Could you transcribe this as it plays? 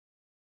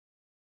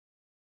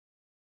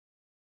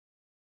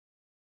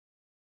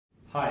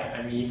Hi,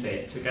 I'm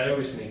Yifei. Together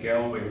with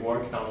Miguel, we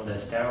worked on the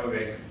stereo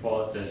rig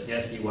for the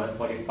CSE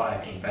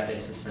 145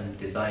 Embedded System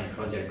Design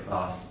project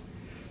class.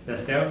 The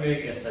stereo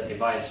rig is a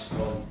device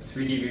for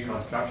 3D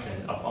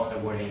reconstruction of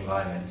underwater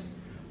environment.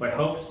 We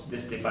hope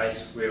this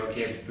device will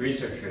give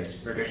researchers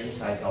further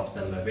insight of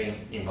the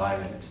marine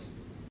environment.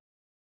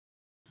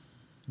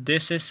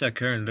 This is a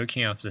current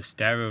looking of the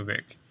stereo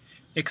rig.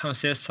 It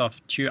consists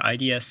of two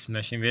IDS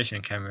machine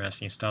vision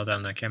cameras installed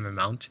on the camera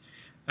mount,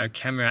 a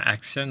camera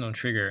external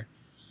trigger,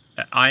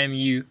 an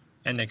IMU,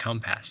 and a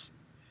compass.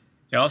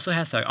 It also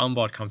has an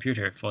onboard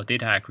computer for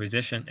data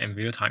acquisition and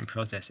real-time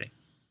processing.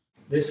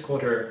 This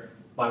quarter,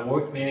 my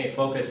work mainly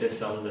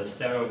focuses on the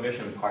stereo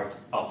vision part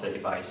of the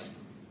device.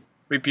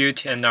 We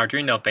built an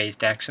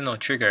Arduino-based external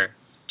trigger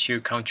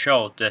to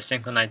control the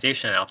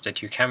synchronization of the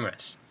two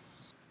cameras.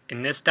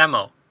 In this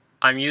demo,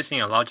 I'm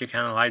using a logic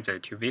analyzer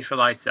to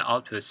visualize the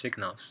output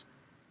signals.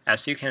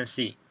 As you can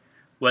see,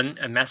 when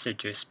a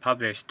message is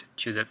published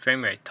to the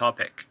framerate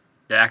topic,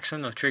 the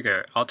external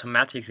trigger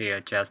automatically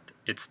adjusts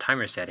its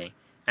timer setting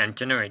and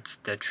generates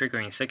the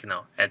triggering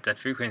signal at the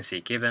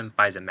frequency given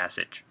by the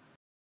message.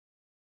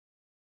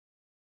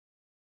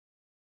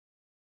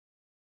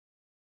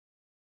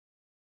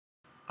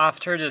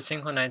 After the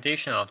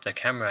synchronization of the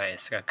camera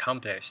is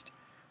accomplished,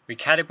 we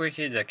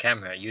calibrated the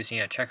camera using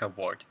a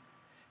checkerboard.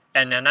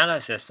 An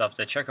analysis of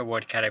the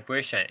checkerboard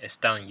calibration is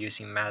done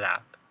using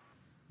MATLAB.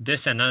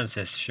 This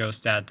analysis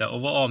shows that the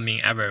overall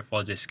mean error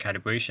for this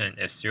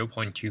calibration is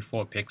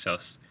 0.24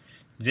 pixels.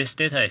 This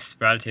data is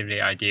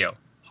relatively ideal.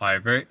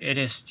 However, it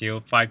is still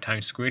 5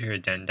 times greater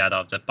than that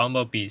of the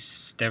Bumblebee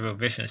stereo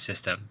vision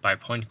system by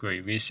Point Grey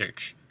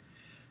Research.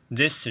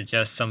 This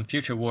suggests some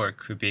future work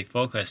could be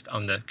focused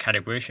on the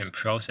calibration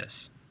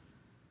process.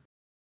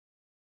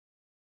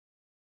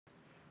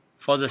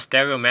 For the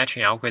stereo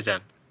matching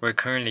algorithm, we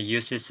currently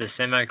use the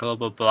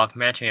semi-global block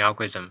matching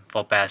algorithm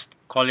for best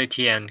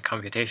quality and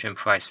computation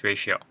price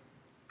ratio.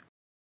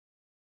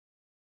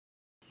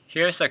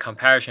 Here's a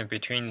comparison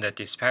between the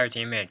disparate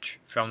image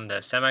from the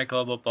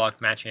semi-global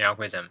block matching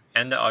algorithm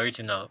and the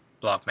original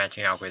block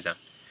matching algorithm.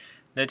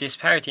 The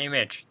disparate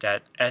image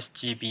that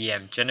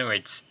SGBM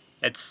generates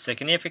is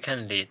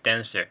significantly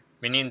denser,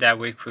 meaning that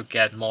we could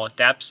get more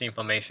depth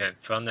information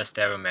from the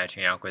stereo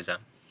matching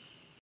algorithm.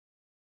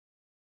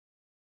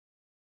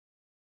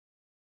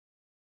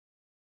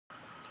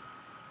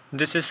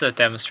 This is a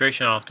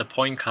demonstration of the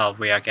point cloud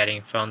we are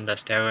getting from the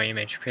stereo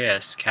image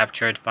pairs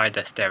captured by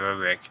the stereo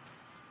rig.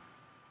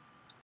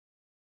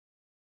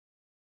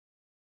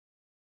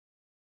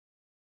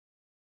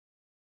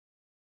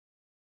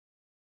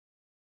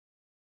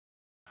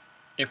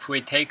 If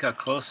we take a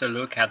closer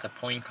look at the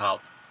point cloud,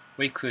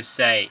 we could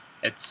say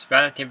it's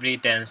relatively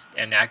dense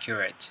and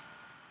accurate.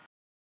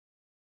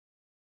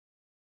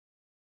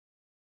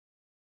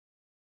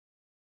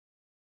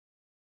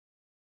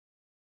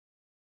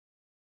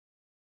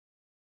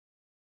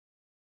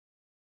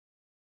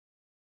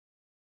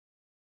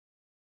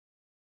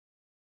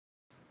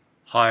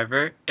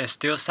 However, it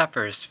still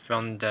suffers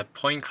from the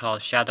point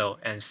cloud shadow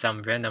and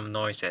some random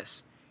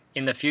noises.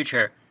 In the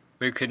future,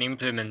 we could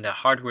implement a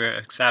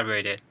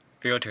hardware-accelerated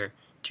filter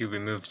to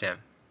remove them.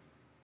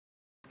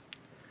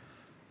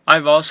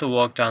 I've also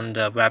worked on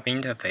the web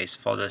interface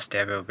for the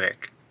stereo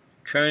rig.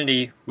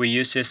 Currently, we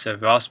use a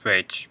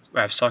ROS-Bridge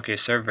WebSocket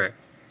server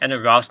and a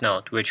ROS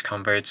node which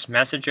converts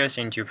messages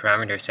into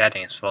parameter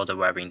settings for the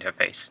web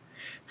interface.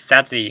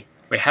 Sadly,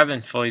 we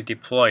haven't fully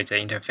deployed the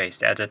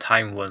interface at the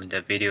time when the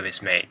video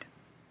is made.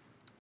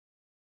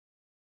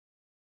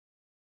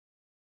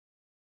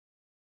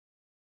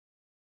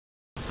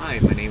 Hi,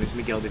 my name is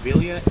Miguel de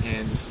Villa,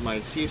 and this is my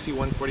CSE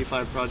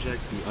 145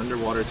 project, the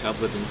underwater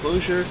tablet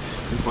enclosure,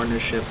 in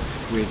partnership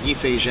with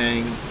Yifei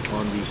Zhang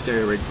on the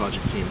stereo rig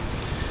project team.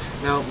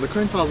 Now, the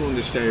current problem with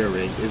the stereo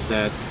rig is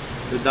that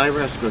the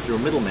diver has to go through a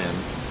middleman,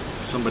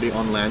 somebody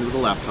on land with a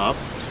laptop,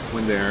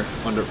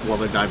 while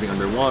they're diving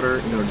underwater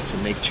in order to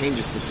make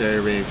changes to the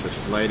stereo rig, such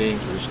as lighting,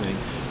 positioning,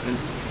 and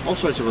all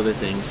sorts of other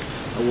things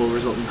that will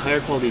result in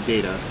higher quality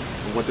data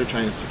of what they're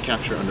trying to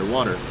capture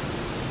underwater.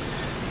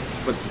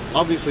 But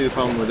obviously the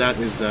problem with that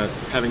is that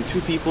having two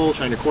people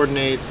trying to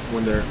coordinate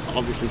when they're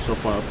obviously so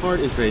far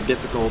apart is very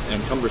difficult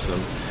and cumbersome.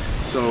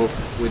 So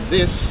with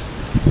this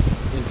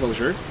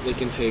enclosure, they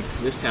can take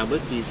this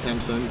tablet, the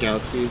Samsung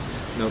Galaxy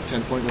Note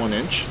 10.1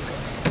 inch,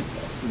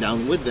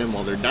 down with them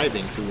while they're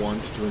diving to 1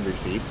 to 200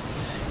 feet,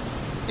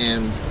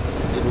 and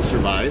it will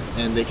survive,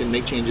 and they can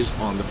make changes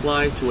on the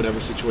fly to whatever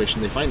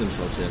situation they find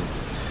themselves in.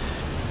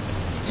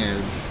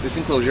 And this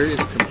enclosure is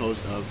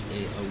composed of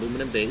an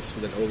aluminum base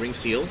with an O-ring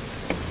seal,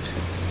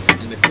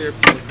 and a clear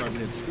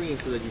polycarbonate screen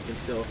so that you can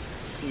still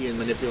see and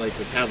manipulate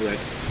the tablet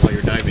while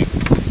you're diving.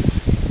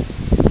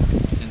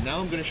 And now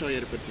I'm going to show you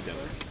how to put it together.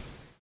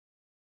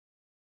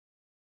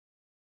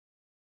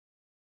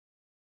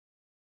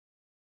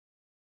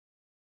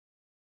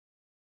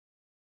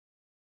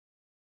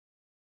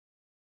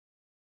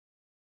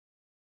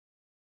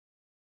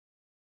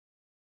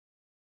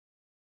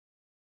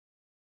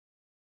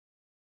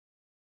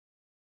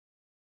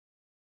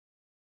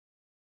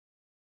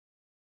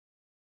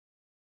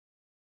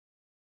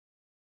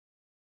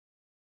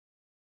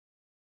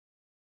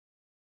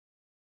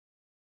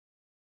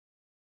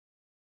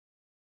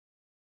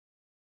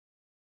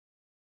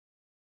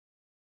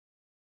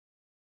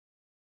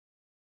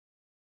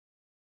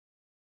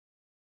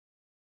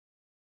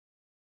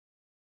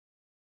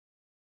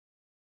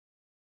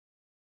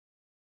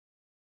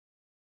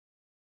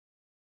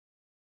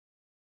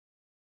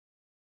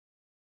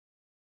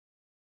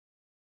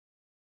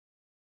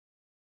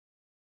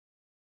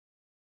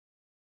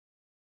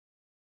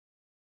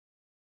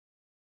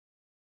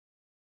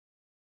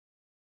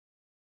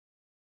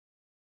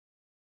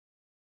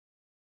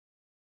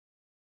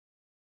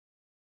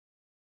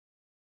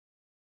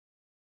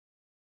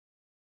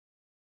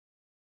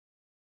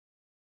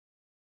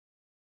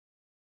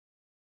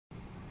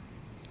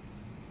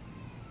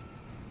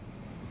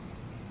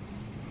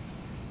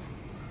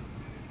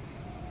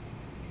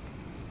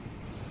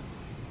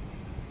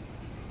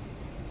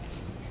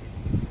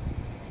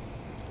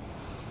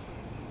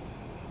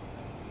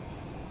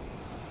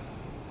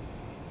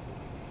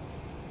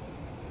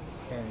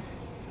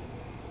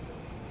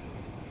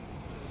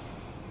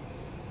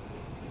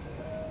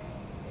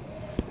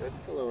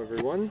 Hello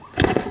everyone.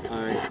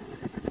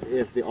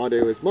 If the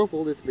audio is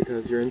muffled, it's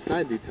because you're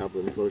inside the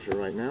tablet enclosure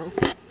right now.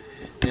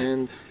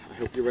 And I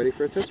hope you're ready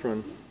for a test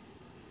run.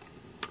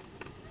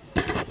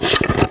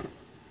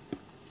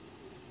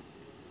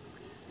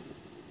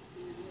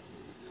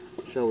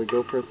 Shall we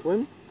go for a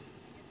swim?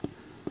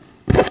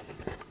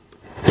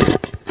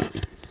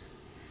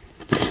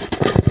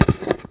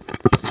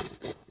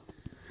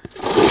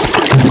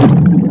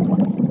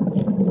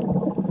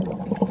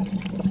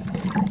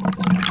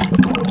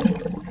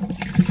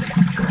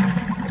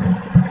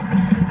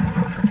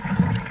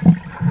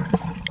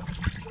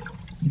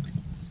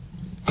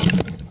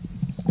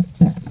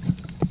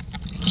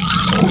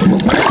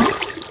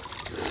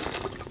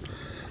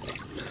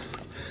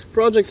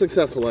 Project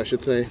successful, I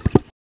should say.